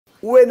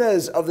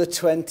Winners of the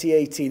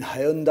 2018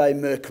 Hyundai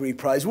Mercury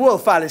Prize.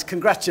 Wolf Alice,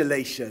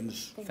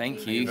 congratulations.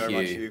 Thank you very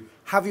much, Hugh.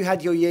 Have you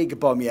had your Jaeger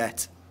bomb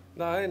yet?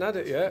 No, I ain't had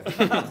it yet.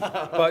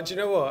 But do you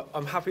know what?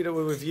 I'm happy that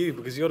we're with you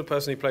because you're the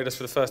person who played us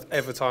for the first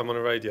ever time on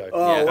a radio.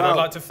 Oh, and wow. I'd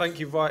like to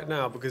thank you right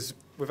now because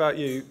without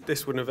you,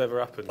 this wouldn't have ever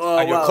happened. Oh,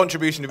 and your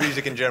contribution to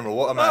music in general.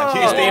 What a man. Oh,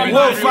 Huw Stephens.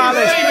 Wolf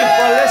Alice.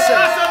 Well, listen,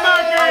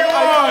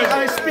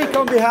 I speak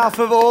on behalf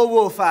of all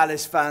Wolf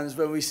Alice fans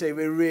when we say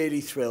we're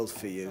really thrilled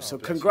for you. So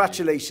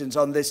congratulations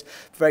on this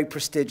very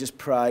prestigious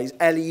prize.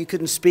 Ellie, you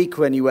couldn't speak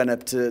when you went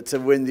up to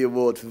win the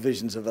award for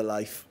Visions of a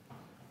Life.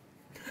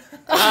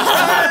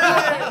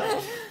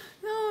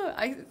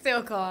 I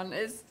still can't.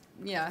 It's,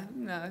 yeah,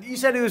 no. You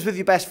said it was with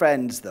your best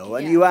friends, though,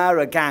 and you are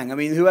a gang. I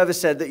mean, whoever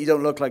said that you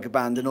don't look like a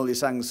band and all your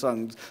songs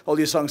sound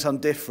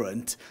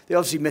different, they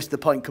obviously missed the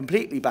point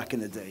completely back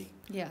in the day.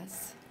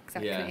 Yes,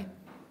 exactly. Yeah.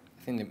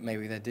 I think that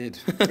maybe they did.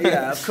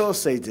 Yeah, of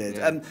course they did.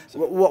 Yeah.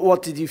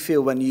 What did you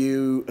feel when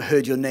you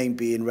heard your name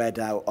being read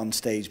out on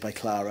stage by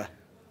Clara?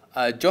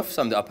 Joff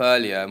summed it up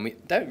earlier, and we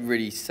don't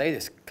really say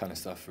this kind of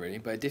stuff, really,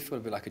 but it did feel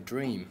a bit like a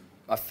dream.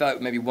 I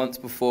felt maybe once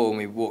before when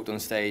we walked on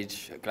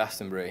stage at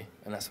Glastonbury,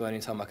 and that's the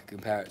only time I could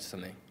compare it to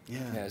something.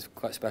 Yeah, it's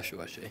quite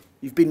special, actually.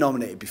 You've been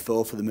nominated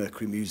before for the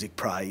Mercury Music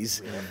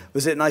Prize. Yeah.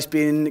 Was it nice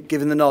being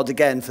given the nod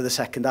again for the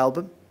second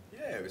album?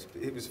 Yeah,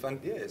 it was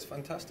fun. Yeah, it's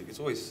fantastic. It's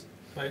always...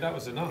 Mate, that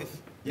was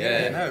enough.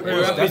 No,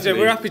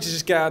 we're happy to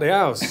just get out of the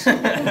house,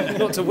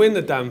 not to win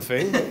the damn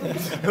thing.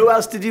 Who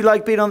else did you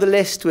like being on the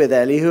list with,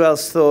 Ellie? Who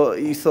else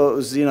you thought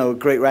was, a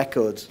great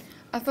record?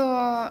 I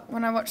thought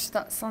when I watched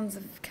that Sons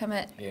of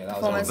Kemet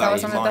performance, that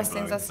was one of the best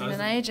things I've seen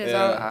in ages.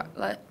 I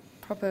like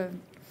proper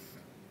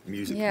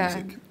music.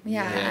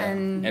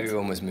 And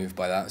everyone was moved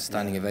by that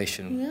standing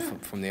ovation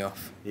from the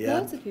off. Yeah.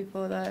 Loads of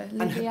people though.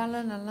 Lily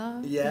Allen, I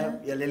love. Yeah,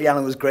 Lily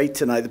Allen was great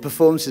tonight. The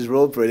performances were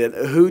all brilliant.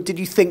 Who did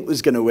you think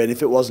was going to win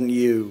if it wasn't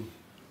you?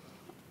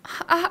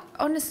 I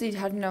honestly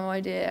had no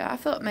idea. I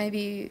thought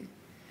maybe.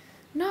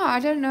 No, I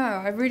don't know.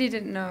 I really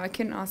didn't know. I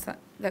couldn't ask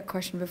that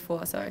question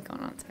before, so I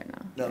can't answer it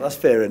now. No, that's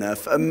fair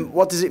enough.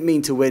 What does it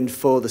mean to win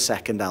for the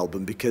second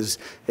album? Because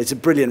it's a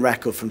brilliant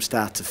record from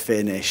start to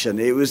finish, and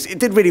it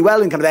did really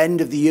well in kind of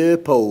end of the year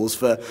polls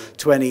for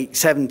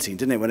 2017,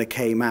 didn't it, when it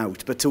came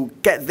out? But to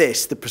get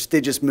this, the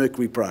prestigious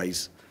Mercury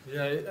Prize.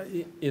 Yeah,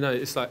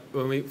 it's like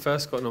when we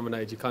first got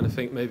nominated, you kind of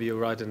think maybe you're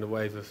riding the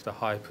wave of the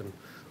hype and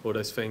all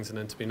those things, and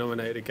then to be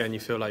nominated again, you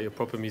feel like you're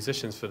proper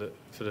musicians for the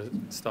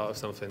start of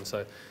something.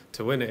 So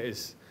to win it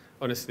is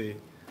honestly,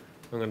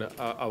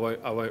 I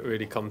won't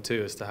really come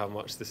to as to how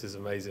much this is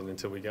amazing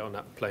until we get on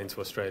that plane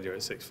to Australia at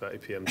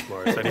 6:30 p.m.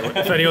 tomorrow.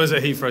 If anyone's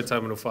at Heathrow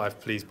Terminal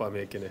 5, please buy me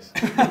a Guinness.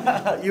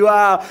 You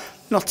are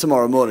not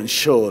tomorrow morning,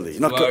 surely.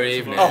 Tomorrow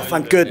evening. Oh,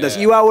 thank goodness!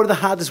 Yeah. You are one of the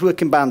hardest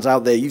working bands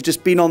out there. You've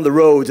just been on the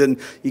road, and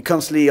you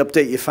constantly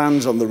update your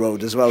fans on the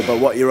road as well about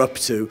what you're up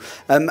to.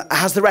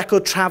 Has the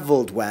record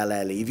travelled well,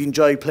 Ellie? Have you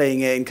enjoyed playing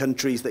it in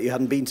countries that you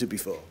hadn't been to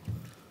before?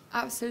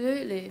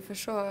 Absolutely, for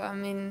sure. I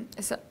mean,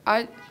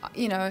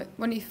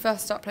 when you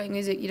first start playing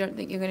music, you don't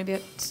think you're going to be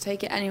able to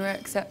take it anywhere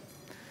except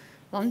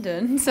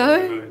London.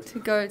 So to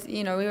go,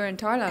 we were in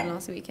Thailand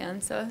last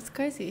weekend, so it's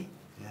crazy.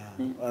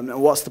 Yeah.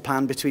 What's the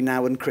plan between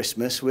now and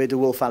Christmas? Where do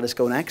Wolf Alice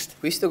go next?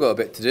 We still got a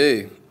bit to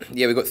do.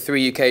 Yeah, we've got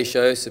 3 UK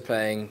shows, so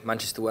playing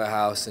Manchester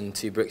Warehouse and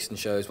 2 Brixton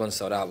shows. One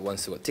sold out, but one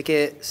still got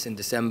tickets in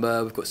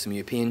December. We've got some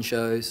European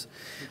shows.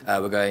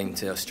 We're going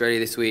to Australia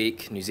this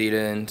week, New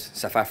Zealand,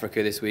 South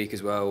Africa this week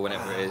as well,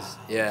 whenever it is.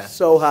 Yeah.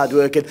 So hard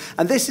working.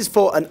 And this is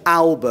for an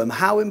album.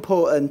 How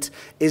important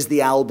is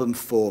the album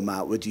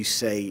format, would you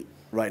say,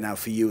 right now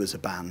for you as a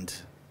band?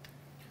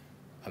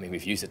 I mean,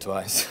 we've used it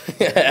twice.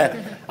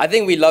 I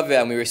think we love it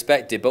and we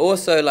respect it, but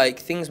also, like,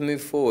 things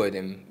move forward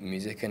in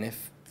music, and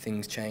if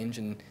things change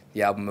and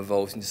the album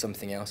evolves into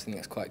something else, I think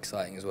that's quite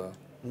exciting as well.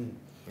 Mm.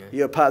 Yeah.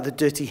 You're part of the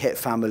Dirty Hit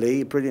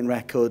family, a brilliant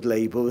record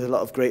label with a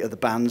lot of great other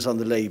bands on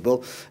the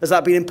label. Has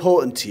that been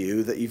important to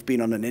you, that you've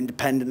been on an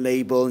independent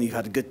label and you've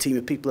had a good team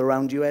of people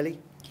around you, Ellie?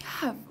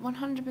 Yeah,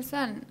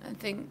 100%. I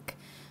think,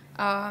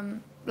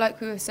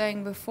 like we were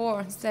saying before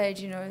on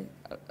stage, a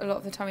lot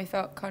of the time we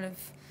felt kind of,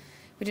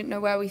 we didn't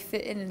know where we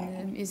fit in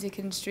the music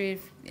industry,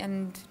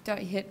 and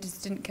Dirty Hit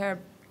just didn't care.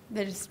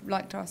 They just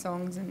liked our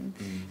songs and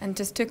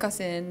just took us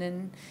in,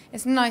 and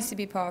it's nice to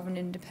be part of an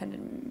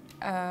independent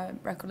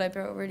record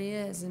label. It really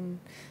is, and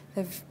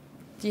they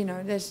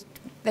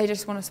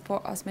just want to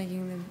support us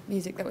making the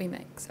music that we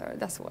make. So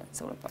that's what it's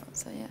all about.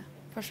 So yeah,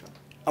 for sure.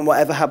 And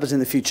whatever happens in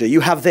the future, you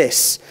have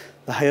this,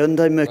 the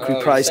Hyundai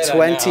Mercury Prize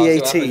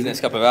 2018. In the next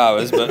couple of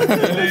hours, but we're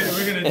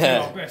going to do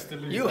our best to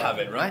lose. You have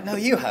it, right? No,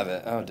 you have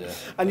it. Oh dear.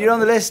 And you're on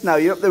the list now.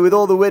 You're up there with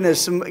all the winners,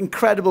 some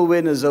incredible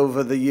winners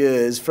over the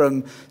years,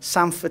 from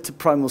Sanford to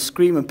Primal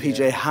Scream and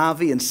PJ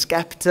Harvey and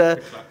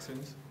Skepta.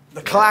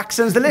 The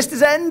Klaxons. The list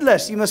is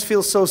endless. You must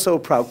feel so, so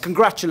proud.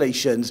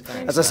 Congratulations,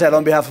 as I said,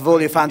 on behalf of all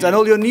your fans and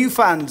all your new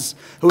fans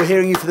who are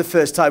hearing you for the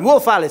first time.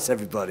 Wolf Alice,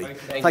 everybody.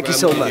 Thank you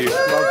so much.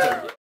 Well done.